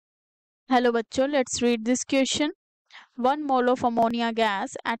Hello बच्चों, let's read this question. 1 mole of ammonia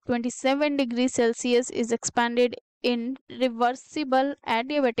gas at 27 degrees Celsius is expanded in reversible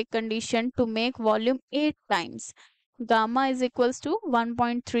adiabatic condition to make volume 8 times. Gamma is equals to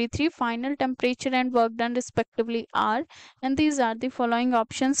 1.33. Final temperature and work done respectively are, and these are the following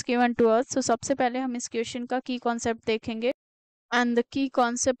options given to us. So सबसे पहले हम इस question का key concept देखेंगे, and the key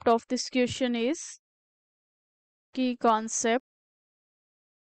concept of this question is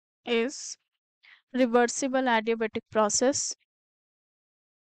reversible adiabatic process.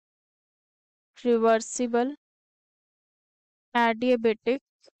 Reversible adiabatic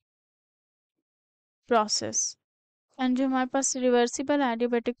process. And जो हमारे पास reversible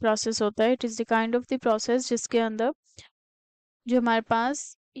adiabatic process होता है, it is the kind of the process जिसके अंदर जो हमारे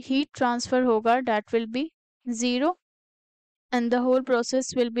पास हीट ट्रांसफर होगा that will be zero and the whole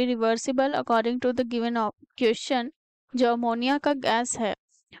process will be reversible according to the given question. जो अमोनिया का गैस है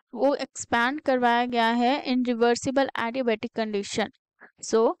वो एक्सपैंड करवाया गया है इन रिवर्सिबल एडियाबेटिक कंडीशन.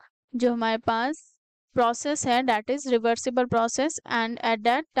 सो जो हमारे पास प्रोसेस है that is reversible process, and at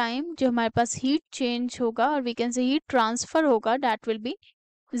that time जो हमारे पास हीट चेंज होगा और we can say heat transfer होगा that will be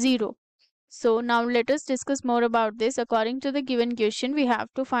zero. So now let us discuss more about this. According to the given question, we have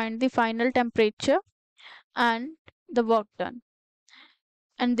to find the final temperature and the work done.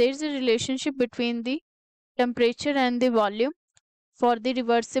 And there is a relationship between the temperature and the volume for the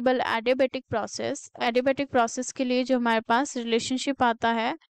reversible adiabatic process. Adiabatic process के लिए जो हमारे पास relationship आता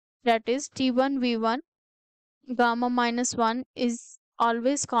है that is T1V1 gamma minus 1 is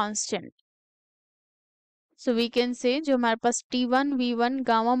always constant. So we can say जो हमारे पास T1V1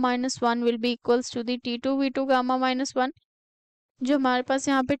 gamma minus 1 will be equals to the T2V2 gamma minus 1. जो हमारे पास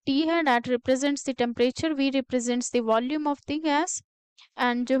यहाँ पे T है that represents the temperature, V represents the volume of the gas,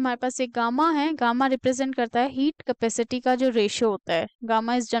 and जो हमारे पास एक गामा है, गामा रिप्रेजेंट करता है हीट कैपेसिटी का जो रेशियो होता है.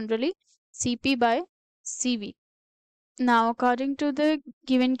 Gamma is generally Cp by Cv. Now according to the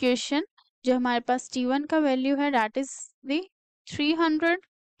given question जो हमारे पास T1 का वैल्यू है that is the 300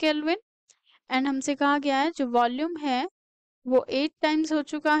 kelvin, and हमसे कहा गया है जो वॉल्यूम है वो 8 टाइम्स हो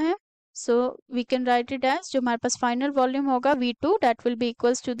चुका है. So we can write it as जो हमारे पास फाइनल वॉल्यूम होगा V2 that will be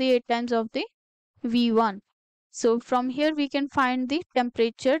equals to the 8 times of the V1. So from here we can find the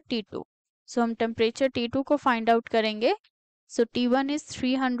temperature T2. सो हम टेम्परेचर T2 को find out करेंगे. सो T1 is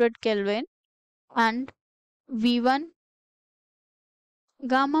 300 kelvin and V1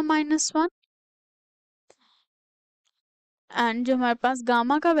 gamma minus 1, and जो हमारे पास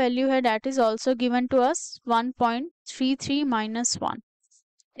gamma का value है that is also given to us 1.33 minus 1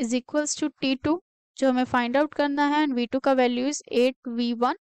 is equals to T2 जो हमें find out करना है, एंड V2 का value is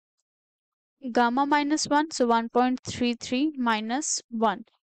 8V1 gamma minus 1, so 1.33 minus 1.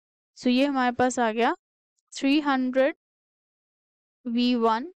 सो ये हमारे पास आ गया 300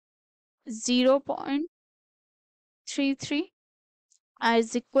 V1 0.33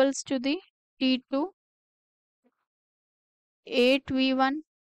 is equals to the T2 8V1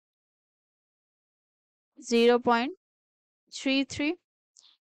 0.33,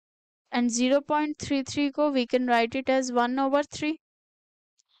 and 0.33 को we can write it as 1/3.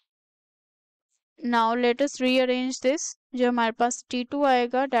 Now let us rearrange this. जो हमारे पास T2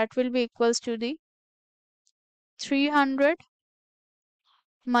 आएगा that will be equals to the 300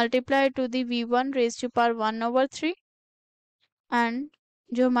 multiplied to the V1 raised to power 1/3, and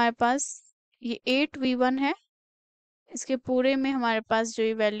जो हमारे पास ये 8V1 है इसके पूरे में हमारे पास जो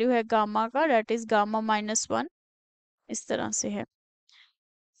ये वैल्यू है गामा का दैट इज गामा माइनस 1 इस तरह से है.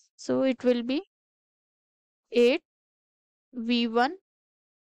 So it will be 8V1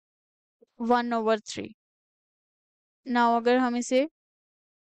 1/3. Now अगर हम इसे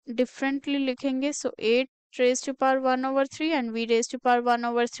डिफरेंटली लिखेंगे सो 8 raise to power 1/3 and V raise to power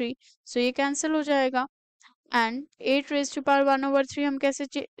 1/3, सो ये कैंसिल हो जाएगा. एंड 8 रेज टू पावर 1/3 हम कैसे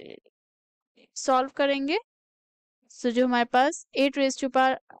सॉल्व करेंगे. सो जो हमारे पास 8 रेज टू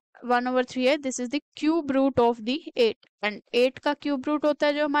पावर 1/3 है this is the cube root of the 8, and 8 का क्यूब रूट होता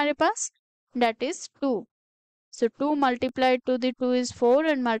है जो हमारे पास that is 2. So 2 multiplied to the 2 is 4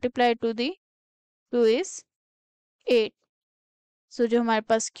 and multiplied to the 2 is 8. So जो हमारे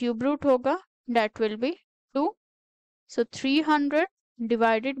पास क्यूब रूट होगा that will be 2. So 300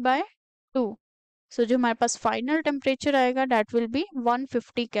 divided by 2. So जो हमारे पास फाइनल टेम्परेचर आएगा that will be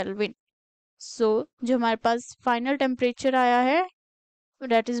 150 Kelvin. So जो हमारे पास फाइनल टेम्परेचर आया है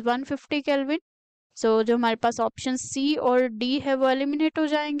that is 150 Kelvin. सो जो हमारे पास ऑप्शन सी और डी है वो एलिमिनेट हो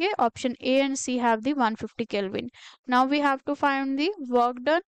जाएंगे. Option A and C have the 150 kelvin. Now we have to find the work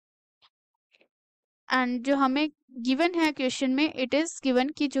done, and जो हमें गिवन है क्वेश्चन में इट इज गिवन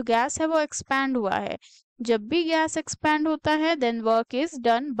कि जो गैस है वो एक्सपैंड हुआ है. जब भी गैस एक्सपैंड होता है then work is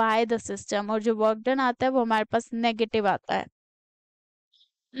done by the system, और जो वर्क डन आता है वो हमारे पास नेगेटिव आता है.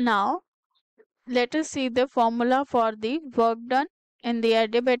 Now let us see the formula for the work done in the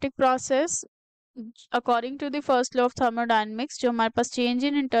adiabatic process. According to the first law of thermodynamics, जो हमारे पास change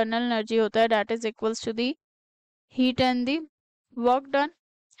in internal energy होता है that is equals to the heat and the work done.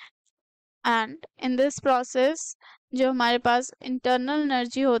 And in this process जो हमारे पास internal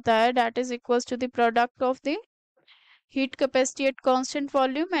energy होता है that is equals to the product of the heat capacity at constant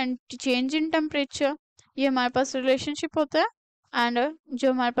volume and change in temperature. ये हमारे पास relationship होता है. And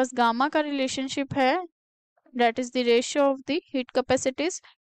जो हमारे पास गामा का रिलेशनशिप है that is the ratio of the heat capacities,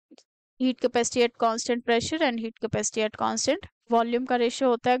 heat capacity at constant pressure and heat capacity at constant volume का ratio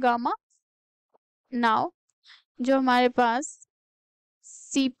होता है गामा. नाउ जो हमारे पास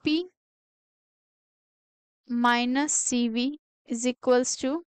Cp minus Cv is equals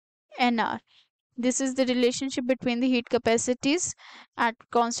to Nr. This is the relationship between the heat capacities at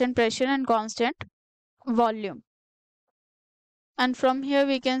constant pressure and constant volume. And from here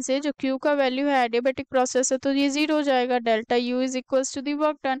we can say जो Q का value है adiabatic process है तो ये 0 हो जाएगा. Delta U is equals to the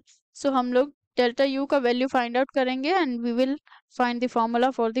work done. सो हम लोग डेल्टा U का वैल्यू फाइंड आउट करेंगे and we will find the formula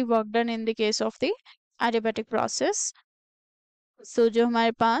for the work done in the case of the adiabatic process. सो जो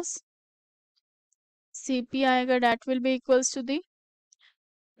हमारे पास Cp आएगा that will be equals to the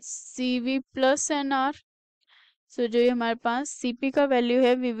Cv plus Nr. सो जो ये हमारे पास Cp का value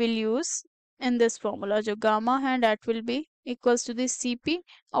है we will use in this formula. जो gamma है that will be equals to the Cp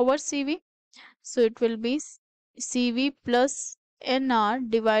over Cv. So it will be Cv plus Nr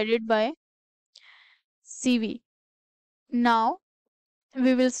divided by Cv. Now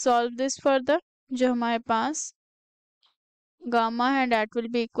we will solve this further. जो हमारे पास gamma है that will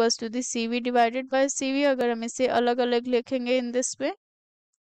be equals to the Cv divided by Cv. अगर हम इसे अलग अलग लिखेंगे in this way,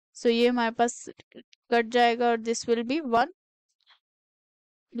 so ये हमारे पास कट जाएगा और this will be 1.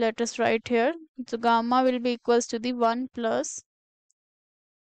 Let us write here. So gamma will be equals to the 1 plus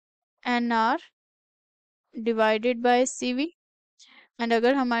Nr divided by Cv. And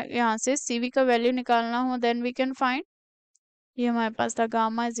अगर हमारे यहाँ से Cv का वैल्यू निकालना हो देन वी कैन फाइंड. ये हमारे पास था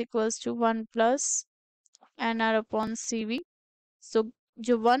gamma is equals to 1 plus Nr upon Cv. सो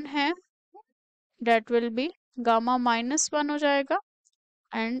जो 1 है date will be gamma minus 1 हो जाएगा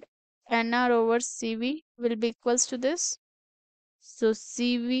and Nr over Cv will be equals to this. So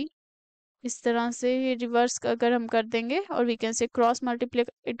Cv इस तरह से ये रिवर्स अगर हम कर देंगे और वी कैन से क्रॉस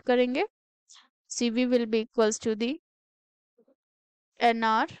मल्टीप्लिकेट करेंगे, Cv will be equals to the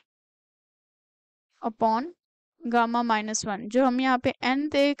Nr upon gamma minus 1. जो हम यहाँ पे n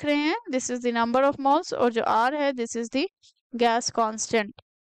देख रहे हैं this is the number of moles और जो r है this is the gas constant.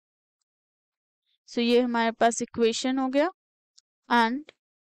 सो ये हमारे पास इक्वेशन हो गया and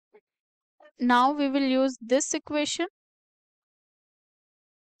now we will use this equation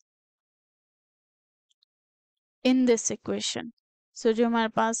in this equation. सो जो हमारे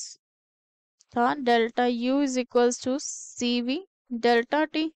पास था delta U is equals to Cv delta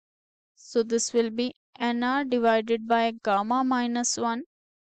T. So this will be Nr divided by gamma minus 1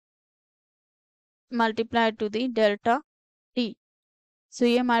 multiplied to the delta T. So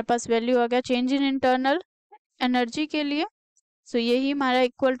ये हमारे पास value आ गया change in internal energy के लिए. So यही हमारा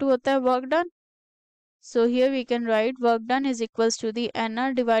इक्वल टू होता है work done. So here we can write work done is equals to the Nr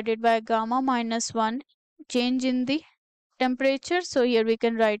divided by gamma minus 1 change in the temperature. So here we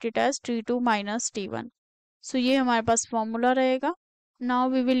can write it as T2 minus T1. So ये हमारे पास formula रहेगा. Now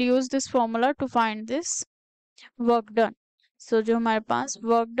we will use this formula to find this work done. So जो हमारे पास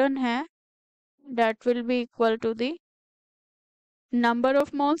work done है that will be equal to the number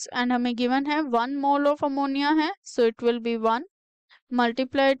of moles and हमें given है 1 mole of ammonia है. So it will be 1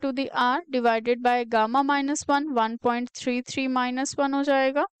 multiplied to the R divided by gamma minus 1 1.33 minus 1 हो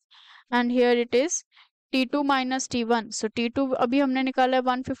जाएगा. And here it is T2 minus T1. So T2 अभी हमने निकाला है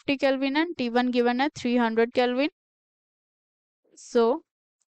 150 kelvin and T1 given है 300 केल्विन. सो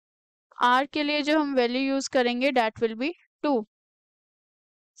R के लिए जो हम वैल्यू यूज करेंगे that will be 2.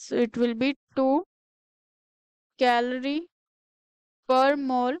 So it will be 2 calorie पर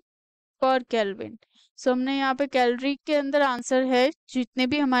मोल पर केल्विन. सो हमने यहाँ पे कैलोरी के अंदर आंसर है जितने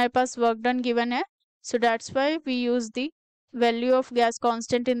भी हमारे पास वर्क डन गिवन है. So that's why we use the value of gas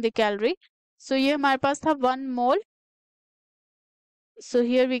constant in the calorie. सो ये हमारे पास था 1 मोल. So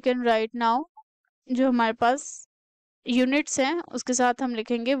here we can write now जो हमारे पास यूनिट्स हैं उसके साथ हम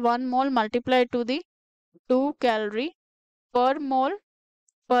लिखेंगे 1 मोल मल्टीप्लाई टू दी 2 कैलोरी पर मोल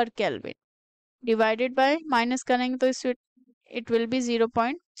पर केल्विन डिवाइडेड बाय माइनस करेंगे तो it will be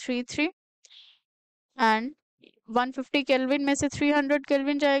 0.33 and 150 kelvin में से 300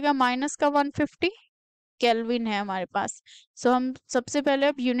 केल्विन जाएगा माइनस का 150 केल्विन है हमारे पास। सो हम सबसे पहले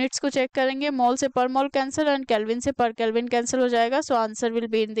अब यूनिट्स को चेक करेंगे, मोल से पर मोल कैंसिल एंड केल्विन से पर केल्विन कैंसिल हो जाएगा, so answer will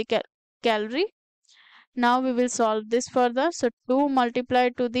be in the calorie. Now we will solve this further. So 2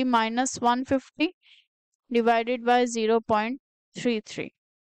 multiplied to the minus 150 divided by 0.33.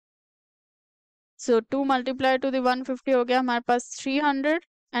 So 2 multiplied to the 150 हो गया हमारे पास 300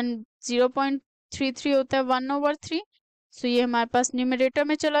 and 0.33 होता है 1/3. So ये हमारे पास न्यूमरेटर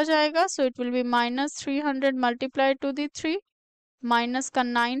में चला जाएगा. So it will be minus 300 multiplied to the 3 minus का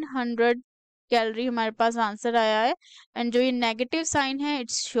 900 कैलोरी हमारे पास आंसर आया है। एंड जो ये नेगेटिव साइन है इट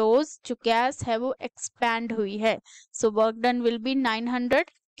शोज जो गैस है वो एक्सपैंड हुई है। So work done will be 900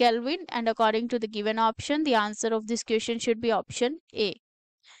 Kelvin and according to the given option the answer of this question should be option A.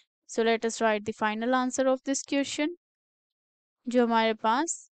 So let us write the final answer of this question. जो हमारे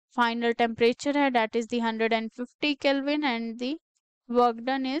पास final temperature है that is the 150 Kelvin and the work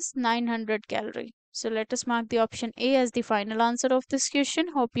done is 900 calorie. So let us mark the option A as the final answer of this question.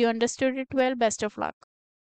 Hope you understood it well. Best of luck.